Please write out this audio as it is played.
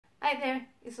Hi there,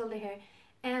 Isolde here,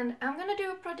 and I'm gonna do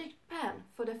a Project Pan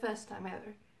for the first time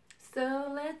ever. So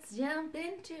let's jump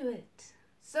into it.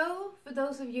 So, for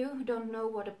those of you who don't know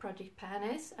what a Project Pan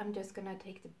is, I'm just gonna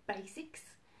take the basics.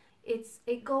 It's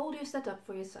a goal you set up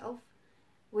for yourself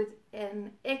with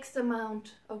an X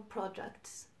amount of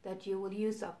projects that you will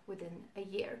use up within a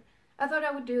year. I thought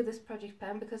I would do this Project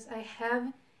Pan because I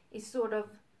have a sort of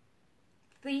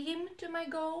theme to my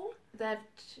goal that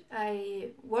I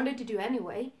wanted to do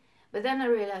anyway. But then I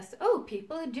realized, oh,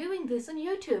 people are doing this on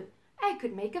YouTube. I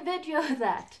could make a video of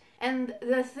that. And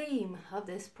the theme of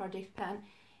this Project Pan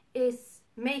is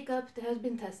makeup that has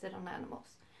been tested on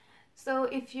animals. So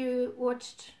if you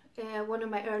watched one of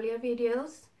my earlier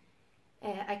videos,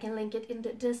 I can link it in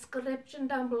the description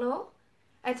down below.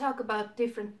 I talk about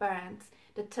different brands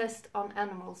that test on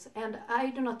animals, and I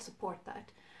do not support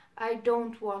that. I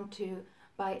don't want to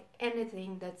buy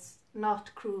anything that's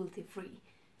not cruelty-free,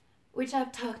 which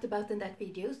I've talked about in that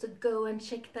video, so go and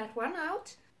check that one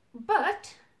out.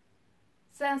 But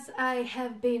since I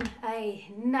have been a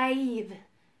naive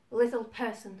little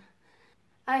person,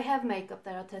 I have makeup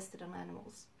that are tested on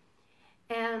animals.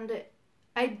 And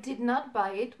I did not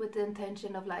buy it with the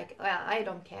intention of like, well, I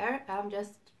don't care, I'm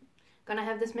just gonna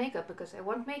have this makeup because I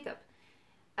want makeup.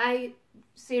 I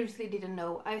seriously didn't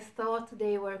know. I thought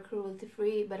they were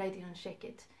cruelty-free, but I didn't check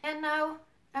it. And now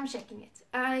I'm checking it.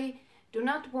 I do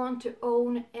not want to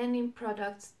own any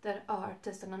products that are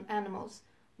tested on animals,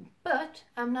 but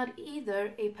I'm not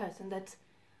either a person that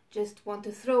just want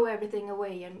to throw everything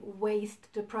away and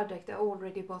waste the product I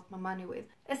already bought my money with.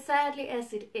 As sadly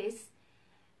as it is,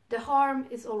 the harm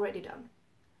is already done.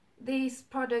 These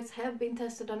products have been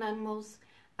tested on animals.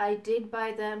 I did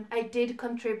buy them. I did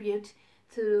contribute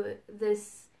to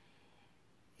this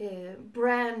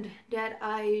brand that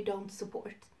I don't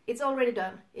support. It's already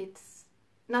done. It's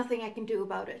nothing I can do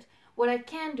about it. What I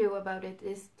can do about it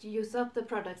is to use up the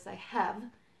products I have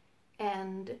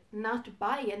and not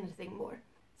buy anything more.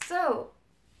 So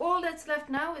all that's left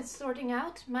now is sorting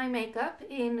out my makeup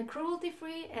in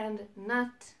cruelty-free and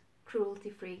not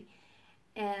cruelty-free.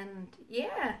 And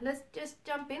yeah, let's just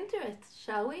jump into it,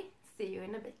 shall we? See you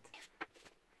in a bit.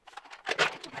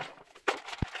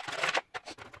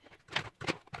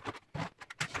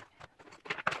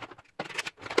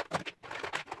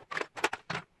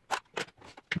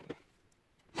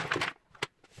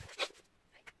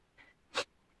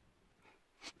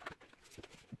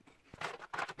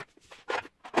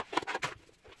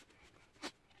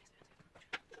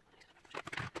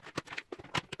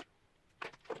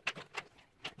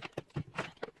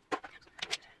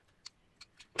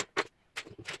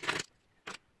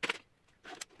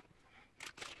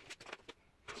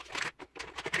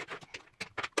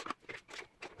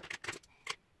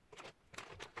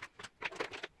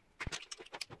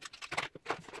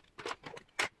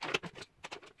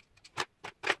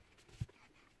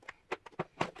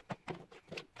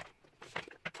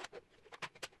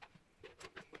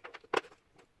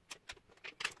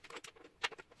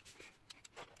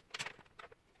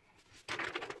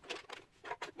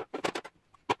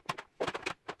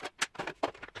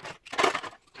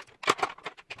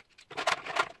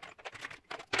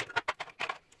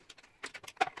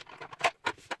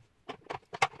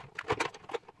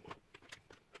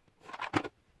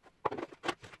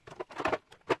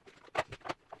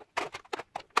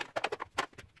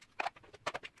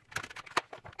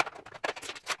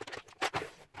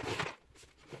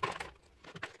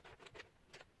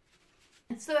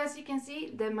 So as you can see,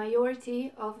 the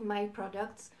majority of my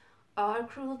products are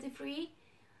cruelty-free,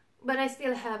 but I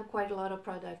still have quite a lot of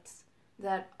products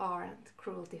that aren't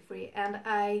cruelty-free, and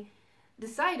I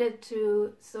decided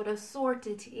to sort of sort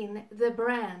it in the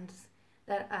brands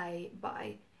that I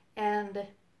buy. And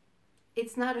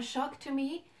it's not a shock to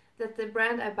me that the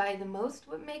brand I buy the most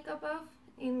makeup of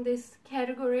in this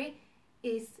category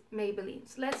is Maybelline.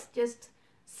 So let's just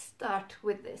start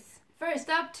with this.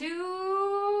 First up to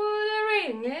the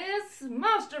ring is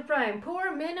Master Prime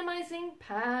Pore Minimizing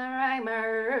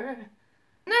Primer.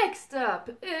 Next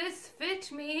up is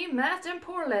Fit Me Matte and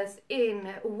Poreless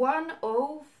in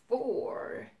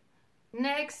 104.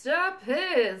 Next up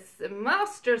is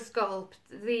Master Sculpt,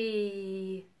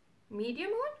 the medium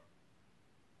one?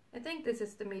 I think this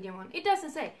is the medium one. It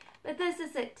doesn't say, but this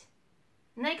is it.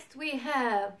 Next we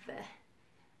have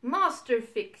Master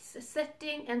Fix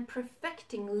Setting and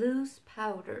Perfecting Loose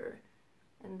Powder.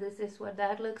 And this is what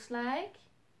that looks like.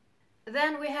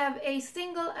 Then we have a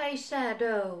single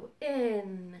eyeshadow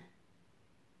in...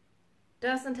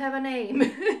 doesn't have a name.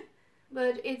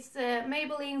 But it's a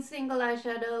Maybelline single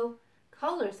eyeshadow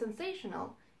Color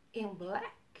Sensational in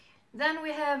black. Then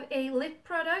we have a lip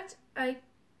product. I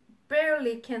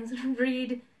barely can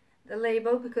read the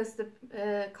label because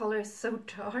the color is so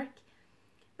dark.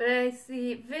 But I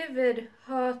see Vivid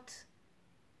Hot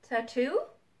Tattoo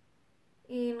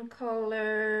in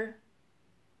color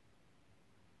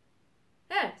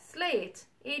Slay It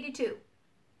 82.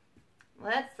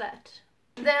 Well, that's that.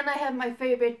 Then I have my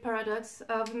favorite products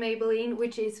of Maybelline,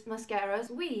 which is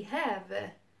mascaras. We have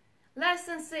Lash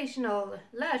Sensational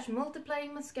Lash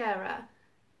Multiplying Mascara.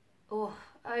 Oh,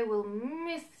 I will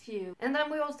miss you. And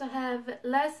then we also have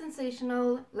Lash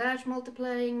Sensational Lash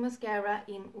Multiplying Mascara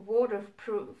in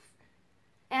Waterproof.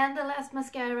 And the last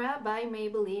mascara by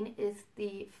Maybelline is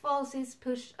the Falsies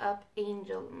Push Up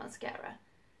Angel Mascara.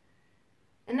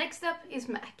 And next up is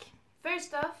MAC.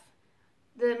 First off,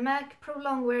 the MAC Pro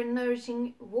Longwear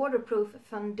Nourishing Waterproof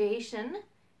Foundation.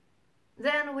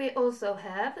 Then we also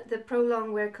have the Pro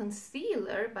Longwear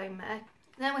Concealer by MAC.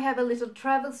 Then we have a little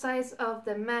travel size of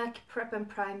the MAC Prep and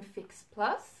Prime Fix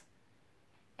Plus.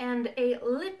 And a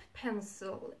lip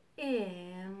pencil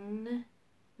in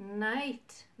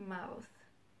Night Mouth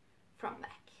from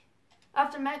MAC.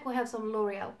 After MAC we have some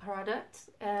L'Oreal products,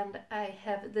 and I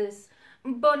have this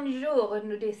Bonjour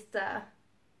Nudista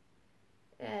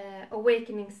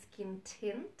Awakening Skin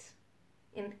Tint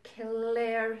in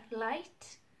Clear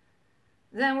Light.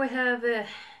 Then we have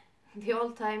the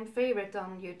all-time favorite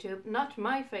on YouTube, not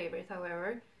my favorite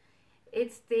however.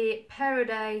 It's the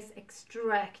Paradise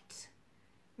Extract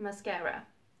Mascara.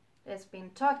 It's been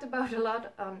talked about a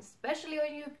lot, especially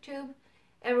on YouTube.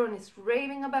 Everyone is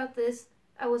raving about this.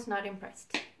 I was not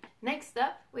impressed. Next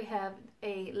up we have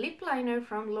a lip liner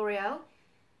from L'Oreal.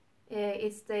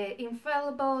 It's the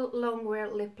Infallible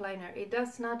Longwear Lip Liner. It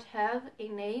does not have a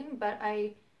name, but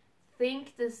I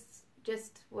think this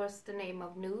just was the name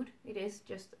of nude. It is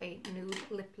just a nude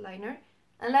lip liner.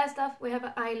 And last up we have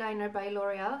an eyeliner by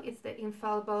L'Oreal. It's the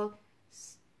Infallible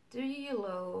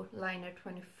Stylo Liner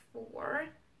 24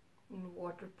 in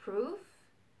Waterproof.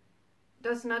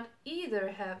 Does not either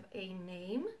have a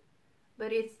name,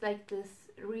 but it's like this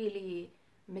really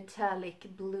metallic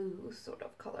blue sort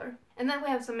of color. And then we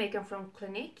have some makeup from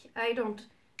Clinique. I don't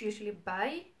usually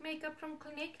buy makeup from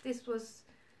Clinique. This was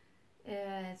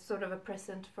sort of a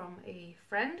present from a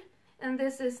friend. And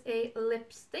this is a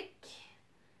lipstick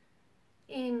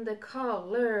in the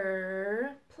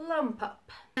color Plum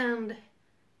Pop. And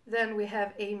then we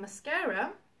have a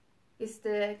mascara. It's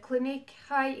the Clinique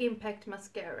High Impact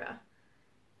Mascara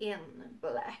in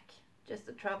black. Just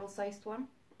a travel sized one.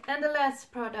 And the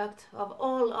last product of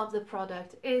all of the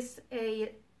product is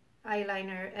a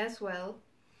eyeliner as well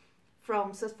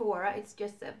from Sephora. It's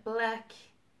just a black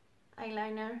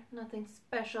eyeliner, nothing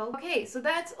special. Okay, so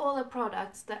that's all the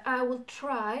products that I will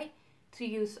try to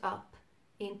use up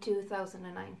in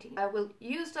 2019. I will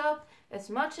use up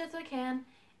as much as I can,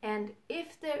 and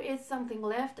if there is something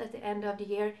left at the end of the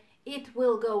year, it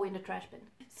will go in the trash bin.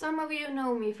 Some of you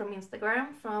know me from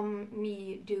Instagram, from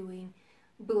me doing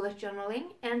bullet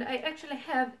journaling, and I actually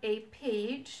have a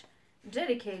page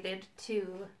dedicated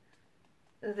to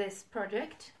this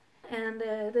project, and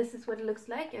this is what it looks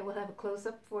like. I will have a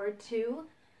close-up for it too.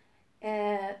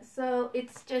 So it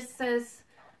just says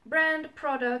brand,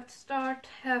 product, start,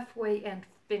 halfway and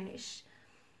finish.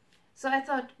 So I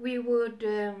thought we would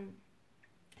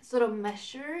sort of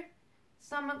measure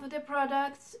some of the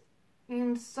products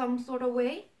in some sort of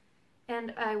way,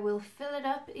 and I will fill it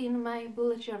up in my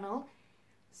bullet journal.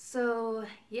 So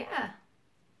yeah,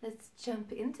 let's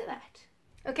jump into that.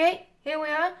 Okay, here we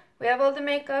are. We have all the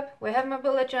makeup, we have my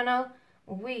bullet journal.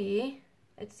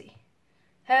 Let's see,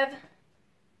 have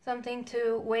something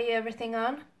to weigh everything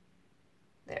on.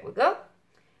 There we go.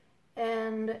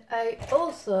 And I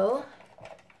also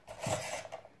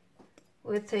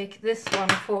will take this one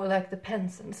for like the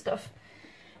pens and stuff.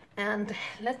 And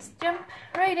let's jump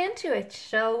right into it,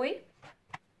 shall we?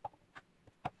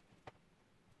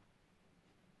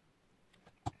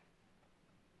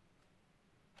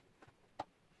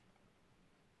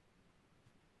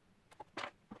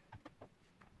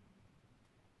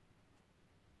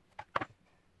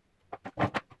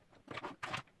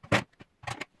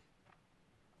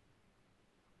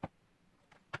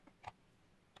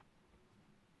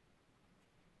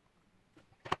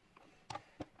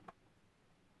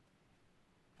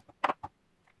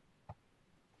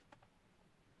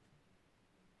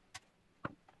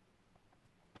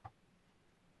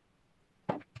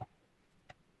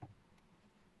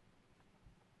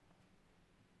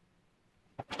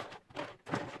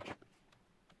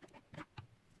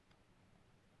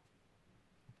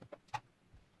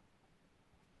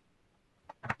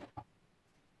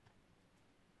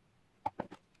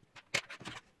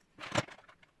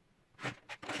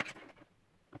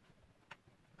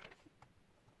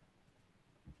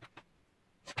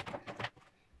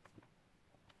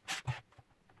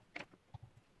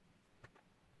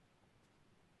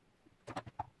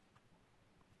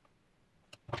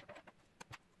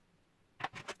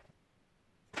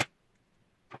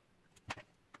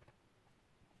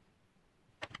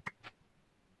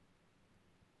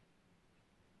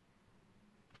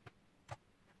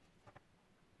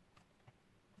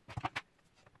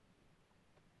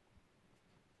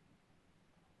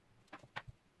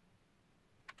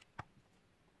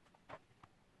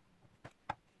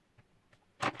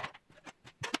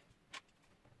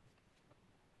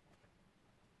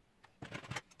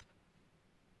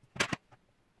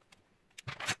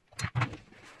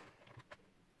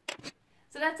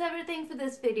 that's everything for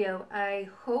this video. I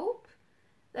hope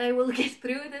that I will get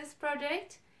through this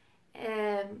project.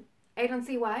 I don't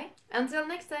see why. Until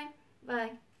next time,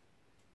 bye.